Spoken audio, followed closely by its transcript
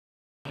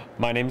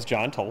My name is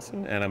John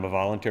Tolson, and I'm a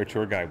volunteer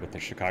tour guide with the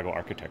Chicago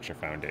Architecture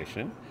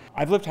Foundation.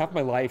 I've lived half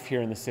my life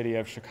here in the city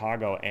of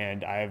Chicago,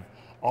 and I've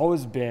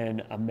always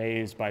been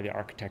amazed by the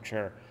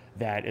architecture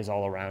that is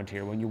all around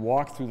here. When you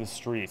walk through the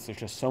streets, there's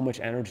just so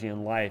much energy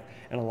and life,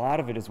 and a lot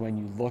of it is when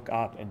you look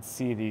up and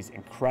see these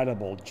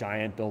incredible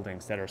giant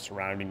buildings that are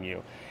surrounding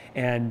you.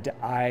 And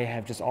I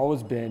have just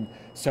always been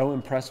so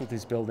impressed with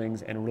these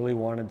buildings and really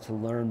wanted to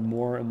learn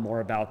more and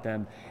more about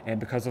them. And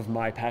because of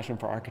my passion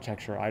for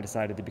architecture, I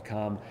decided to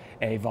become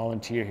a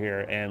volunteer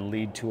here and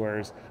lead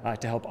tours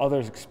to help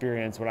others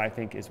experience what I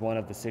think is one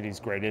of the city's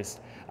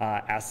greatest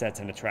assets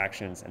and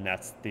attractions, and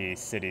that's the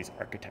city's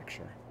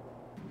architecture.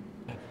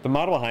 The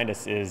model behind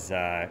us is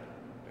a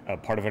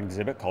part of an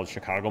exhibit called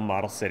Chicago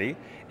Model City,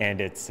 and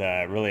it's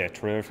really a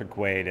terrific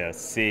way to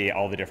see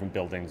all the different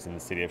buildings in the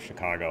city of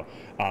Chicago.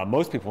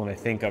 Most people, when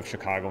they think of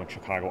Chicago and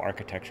Chicago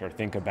architecture,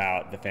 think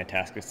about the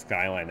fantastic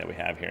skyline that we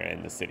have here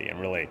in the city. And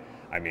really,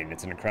 I mean,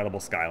 it's an incredible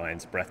skyline,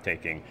 it's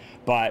breathtaking.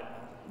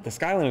 But the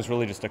skyline is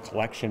really just a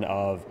collection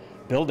of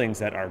buildings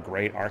that are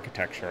great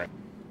architecture.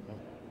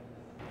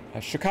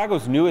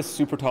 Chicago's newest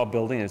super tall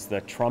building is the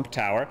Trump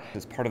Tower.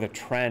 It's part of the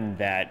trend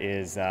that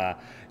is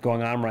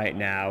going on right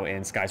now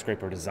in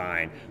skyscraper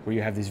design, where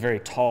you have these very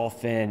tall,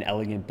 thin,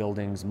 elegant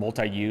buildings,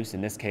 multi-use.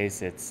 In this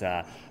case, it's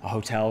a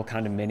hotel,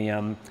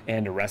 condominium,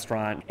 and a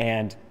restaurant.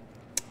 And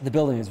the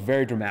building is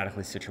very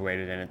dramatically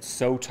situated, and it's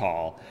so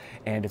tall,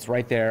 and it's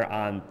right there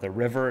on the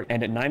river.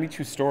 And at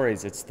 92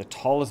 stories, it's the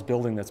tallest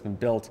building that's been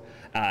built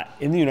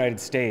in the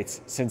United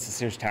States since the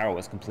Sears Tower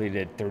was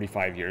completed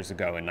 35 years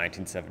ago in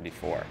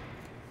 1974.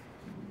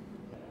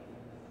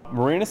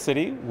 Marina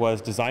City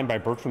was designed by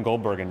Bertram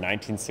Goldberg in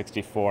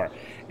 1964,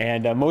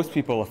 and most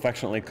people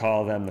affectionately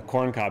call them the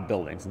corncob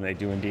buildings, and they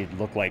do indeed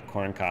look like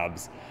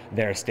corncobs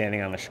there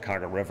standing on the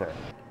Chicago River.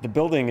 The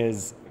building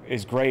is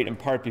great in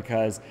part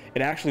because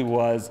it actually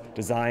was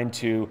designed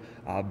to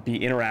be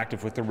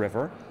interactive with the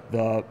river.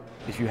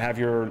 If you have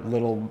your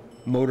little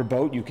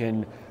motorboat, you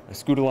can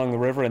scoot along the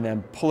river and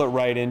then pull it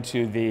right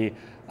into the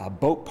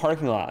boat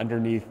parking lot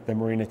underneath the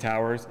Marina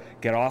Towers.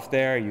 Get off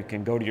there, you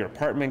can go to your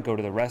apartment, go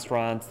to the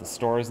restaurants, the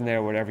stores in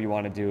there, whatever you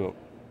want to do.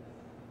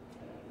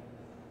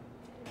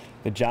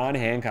 The John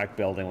Hancock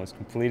building was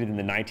completed in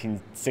the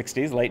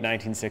 1960s, late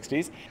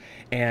 1960s,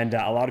 and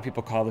a lot of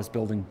people call this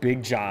building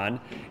Big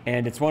John,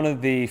 and it's one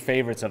of the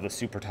favorites of the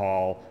super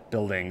tall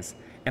buildings.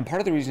 And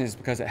part of the reason is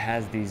because it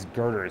has these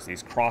girders,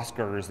 these cross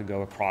girders that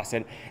go across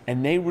it,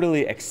 and they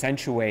really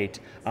accentuate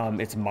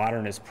its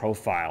modernist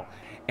profile.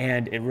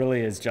 And it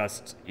really is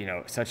just,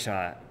 such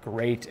a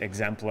great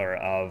exemplar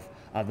of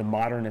the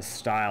modernist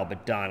style,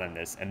 but done on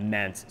this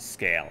immense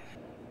scale.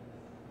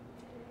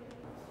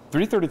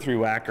 333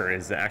 Wacker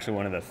is actually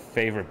one of the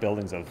favorite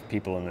buildings of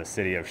people in the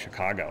city of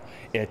Chicago.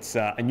 It's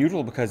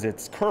unusual because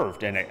it's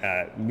curved, and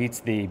it meets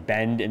the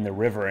bend in the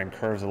river and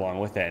curves along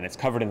with it, and it's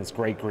covered in this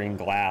great green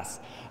glass.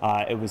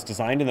 It was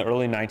designed in the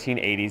early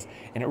 1980s,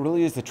 and it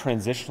really is the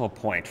transitional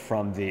point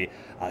from the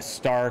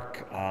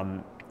stark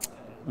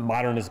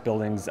modernist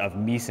buildings of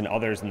Mies and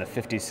others in the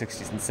 50s,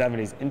 60s, and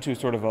 70s into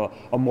sort of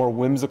a more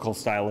whimsical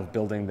style of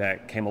building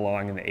that came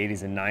along in the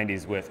 80s and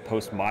 90s with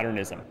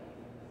postmodernism.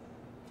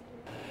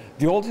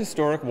 The old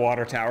historic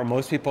water tower,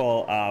 most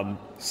people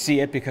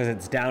see it because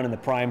it's down in the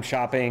prime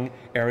shopping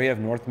area of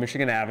North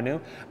Michigan Avenue.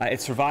 It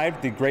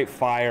survived the Great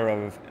Fire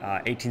of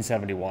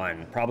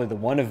 1871, probably the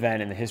one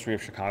event in the history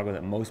of Chicago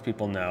that most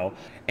people know.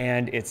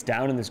 And it's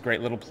down in this great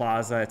little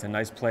plaza. It's a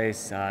nice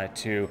place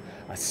to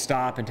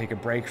stop and take a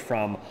break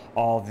from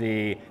all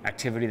the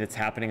activity that's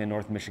happening in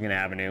North Michigan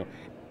Avenue.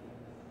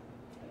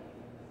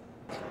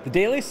 The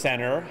Daily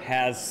Center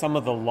has some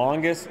of the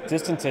longest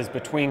distances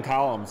between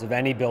columns of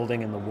any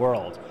building in the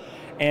world.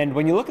 And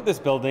when you look at this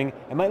building,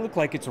 it might look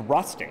like it's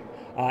rusting.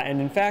 And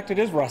in fact, it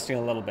is rusting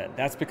a little bit.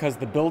 That's because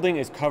the building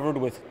is covered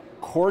with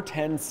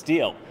Corten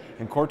steel.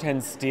 And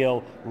Corten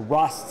steel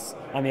rusts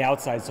on the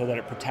outside so that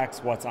it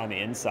protects what's on the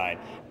inside.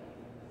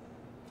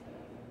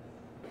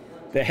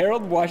 The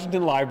Harold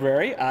Washington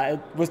Library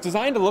was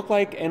designed to look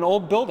like an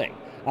old building.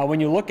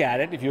 When you look at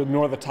it, if you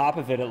ignore the top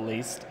of it at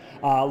least,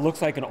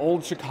 looks like an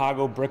old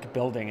Chicago brick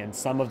building, and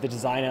some of the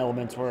design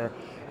elements were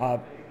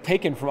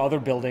taken from other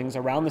buildings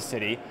around the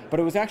city, but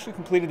it was actually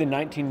completed in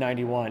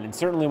 1991, and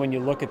certainly when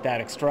you look at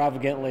that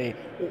extravagantly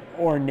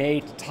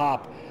ornate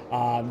top,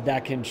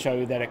 that can show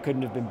you that it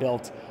couldn't have been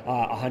built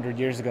 100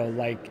 years ago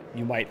like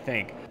you might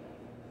think.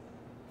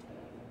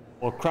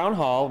 Well, Crown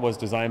Hall was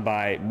designed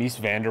by Mies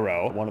van der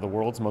Rohe, one of the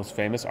world's most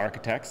famous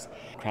architects.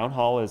 Crown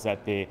Hall is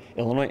at the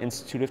Illinois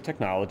Institute of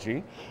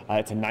Technology.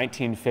 It's a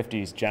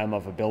 1950s gem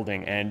of a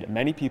building, and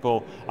many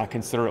people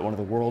consider it one of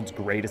the world's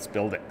greatest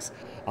buildings.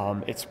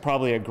 It's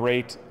probably a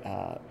great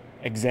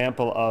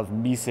example of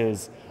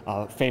Mies's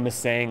famous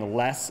saying,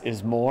 "Less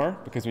is more,"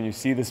 because when you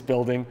see this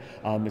building,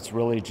 it's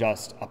really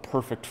just a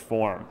perfect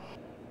form.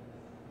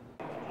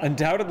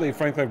 Undoubtedly,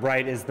 Frank Lloyd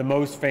Wright is the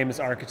most famous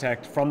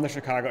architect from the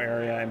Chicago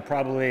area and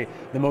probably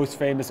the most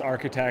famous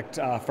architect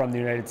from the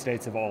United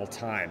States of all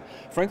time.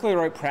 Frank Lloyd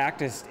Wright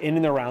practiced in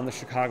and around the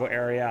Chicago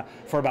area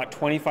for about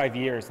 25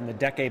 years in the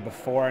decade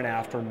before and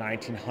after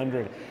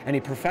 1900, and he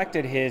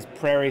perfected his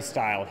prairie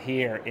style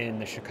here in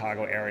the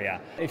Chicago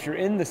area. If you're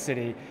in the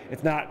city,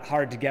 it's not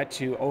hard to get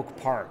to Oak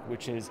Park,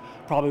 which is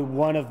probably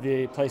one of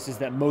the places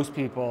that most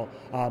people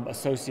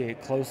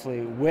associate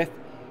closely with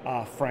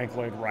Frank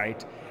Lloyd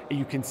Wright.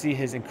 You can see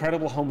his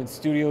incredible home and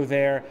studio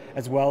there,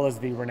 as well as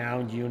the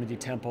renowned Unity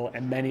Temple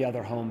and many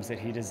other homes that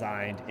he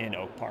designed in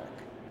Oak Park.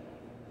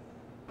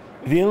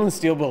 The Inland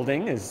Steel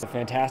Building is a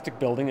fantastic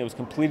building. It was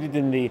completed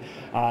in the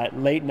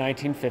late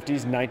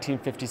 1950s,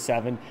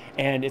 1957,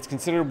 and it's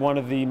considered one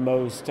of the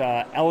most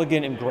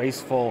elegant and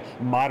graceful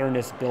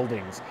modernist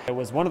buildings. It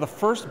was one of the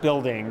first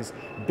buildings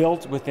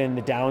built within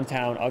the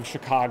downtown of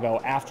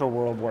Chicago after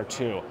World War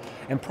II.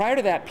 And prior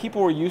to that,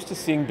 people were used to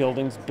seeing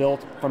buildings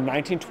built from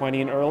 1920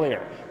 and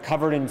earlier,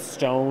 covered in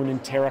stone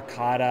and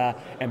terracotta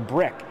and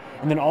brick.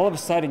 And then all of a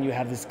sudden, you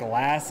have this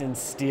glass and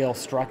steel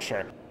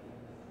structure.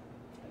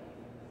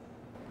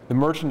 The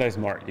Merchandise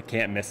Mart, you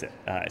can't miss it.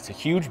 It's a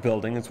huge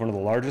building. It's one of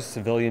the largest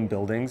civilian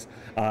buildings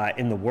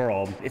in the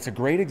world. It's a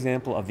great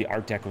example of the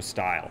Art Deco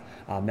style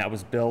that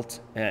was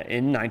built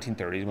in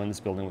 1930s when this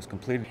building was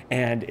completed.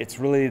 And it's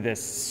really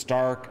this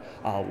stark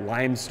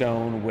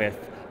limestone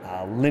with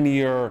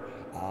linear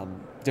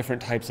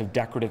different types of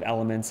decorative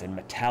elements and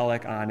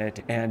metallic on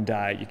it, and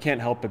you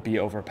can't help but be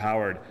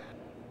overpowered.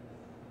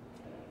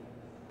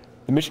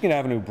 The Michigan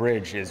Avenue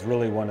Bridge is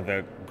really one of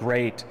the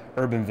great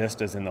urban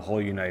vistas in the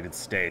whole United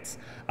States.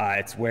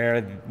 It's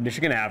where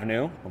Michigan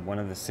Avenue, one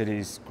of the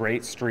city's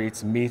great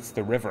streets, meets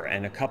the river,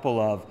 and a couple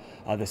of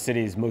the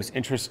city's most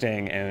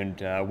interesting and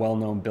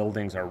well-known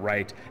buildings are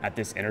right at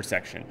this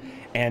intersection.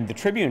 And the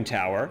Tribune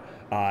Tower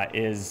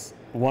is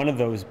one of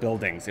those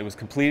buildings. It was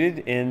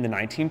completed in the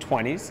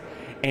 1920s,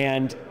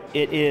 and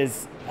it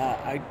is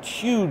a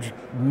huge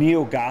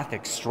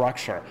neo-Gothic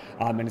structure,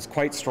 and it's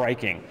quite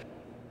striking.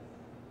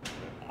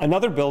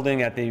 Another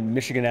building at the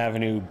Michigan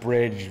Avenue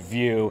Bridge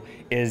view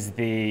is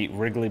the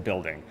Wrigley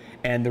Building.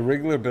 And the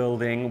Wrigley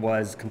Building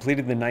was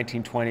completed in the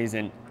 1920s,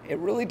 and it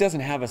really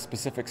doesn't have a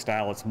specific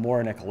style. It's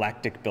more an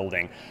eclectic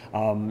building.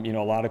 You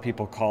know, a lot of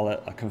people call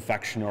it a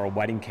confection or a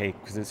wedding cake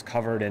because it's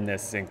covered in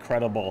this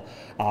incredible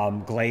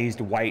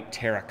glazed white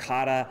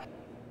terracotta.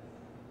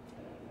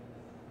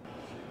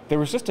 There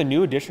was just a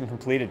new addition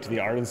completed to the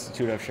Art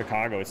Institute of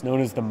Chicago. It's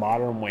known as the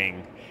Modern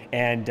Wing,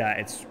 and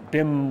it's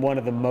been one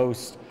of the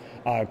most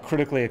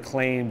critically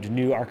acclaimed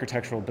new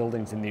architectural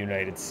buildings in the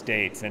United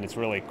States, and it's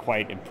really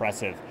quite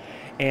impressive.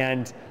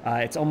 And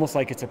it's almost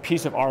like it's a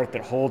piece of art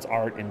that holds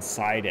art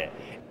inside it.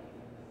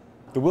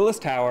 The Willis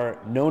Tower,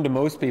 known to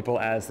most people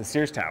as the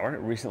Sears Tower, it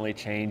recently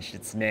changed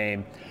its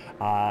name,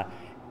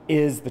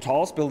 is the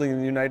tallest building in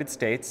the United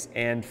States,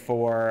 and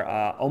for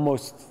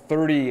almost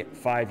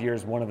 35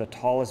 years, one of the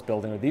tallest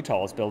building, or the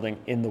tallest building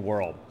in the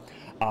world.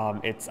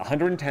 It's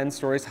 110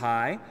 stories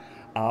high,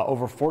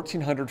 over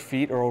 1,400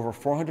 feet or over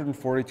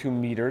 442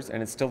 meters,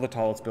 and it's still the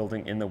tallest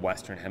building in the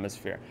Western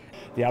Hemisphere.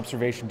 The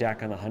observation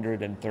deck on the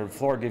 103rd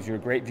floor gives you a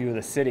great view of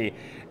the city,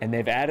 and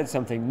they've added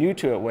something new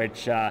to it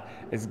which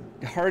is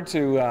hard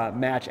to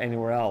match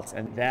anywhere else,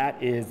 and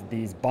that is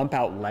these bump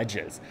out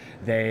ledges.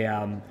 They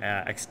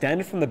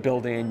extend from the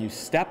building, and you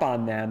step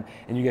on them,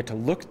 and you get to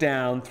look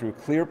down through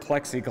clear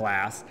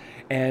plexiglass,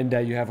 and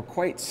you have a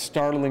quite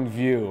startling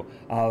view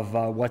of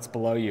what's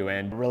below you,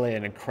 and really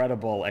an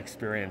incredible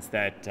experience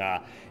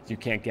that you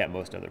can't get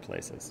most other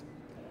places.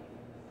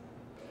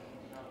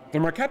 The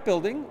Marquette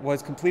Building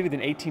was completed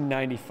in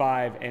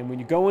 1895, and when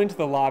you go into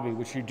the lobby,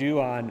 which you do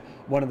on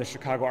one of the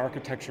Chicago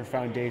Architecture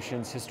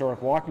Foundation's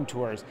historic walking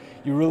tours,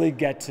 you really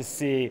get to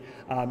see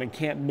and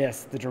can't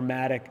miss the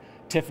dramatic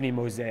Tiffany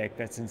mosaic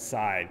that's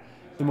inside.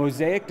 The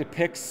mosaic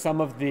depicts some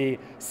of the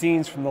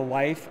scenes from the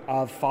life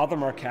of Father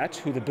Marquette,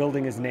 who the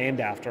building is named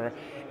after.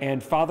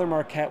 And Father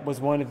Marquette was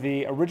one of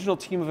the original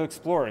team of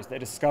explorers that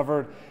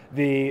discovered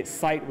the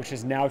site, which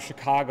is now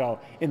Chicago,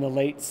 in the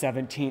late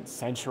 17th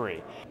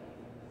century.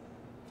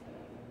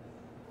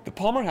 The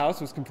Palmer House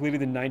was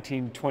completed in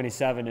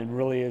 1927 and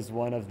really is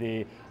one of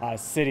the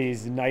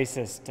city's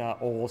nicest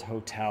old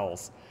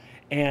hotels.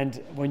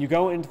 And when you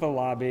go into the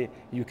lobby,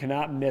 you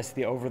cannot miss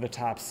the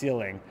over-the-top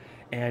ceiling.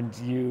 And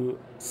you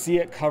see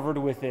it covered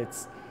with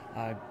its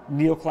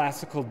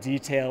neoclassical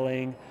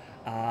detailing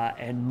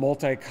and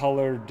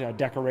multicolored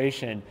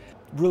decoration.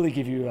 Really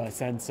give you a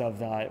sense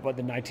of what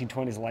the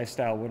 1920s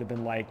lifestyle would have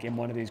been like in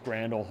one of these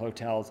grand old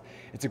hotels.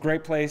 It's a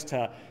great place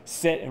to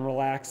sit and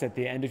relax at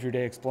the end of your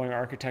day exploring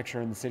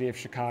architecture in the city of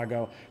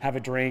Chicago, have a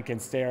drink,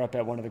 and stare up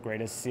at one of the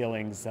greatest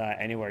ceilings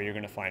anywhere you're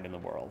going to find in the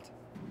world.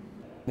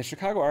 The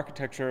Chicago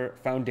Architecture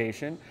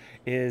Foundation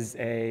is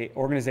an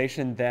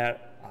organization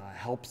that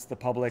helps the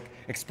public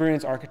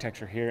experience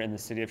architecture here in the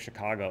city of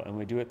Chicago, and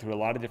we do it through a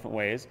lot of different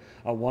ways,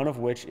 one of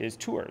which is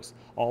tours.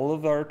 All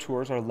of our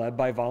tours are led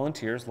by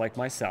volunteers like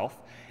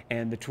myself,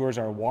 and the tours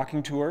are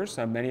walking tours,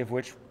 many of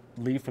which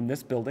leave from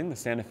this building, the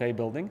Santa Fe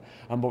building,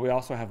 but we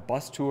also have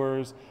bus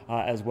tours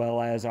as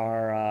well as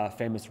our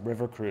famous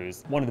river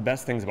cruise. One of the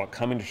best things about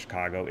coming to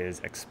Chicago is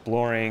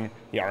exploring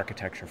the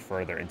architecture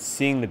further and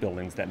seeing the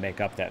buildings that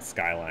make up that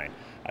skyline.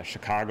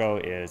 Chicago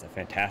is a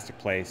fantastic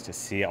place to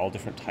see all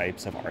different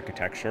types of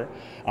architecture.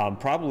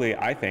 Probably,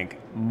 I think,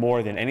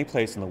 more than any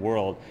place in the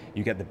world,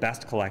 you get the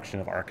best collection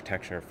of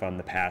architecture from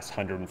the past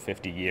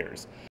 150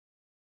 years.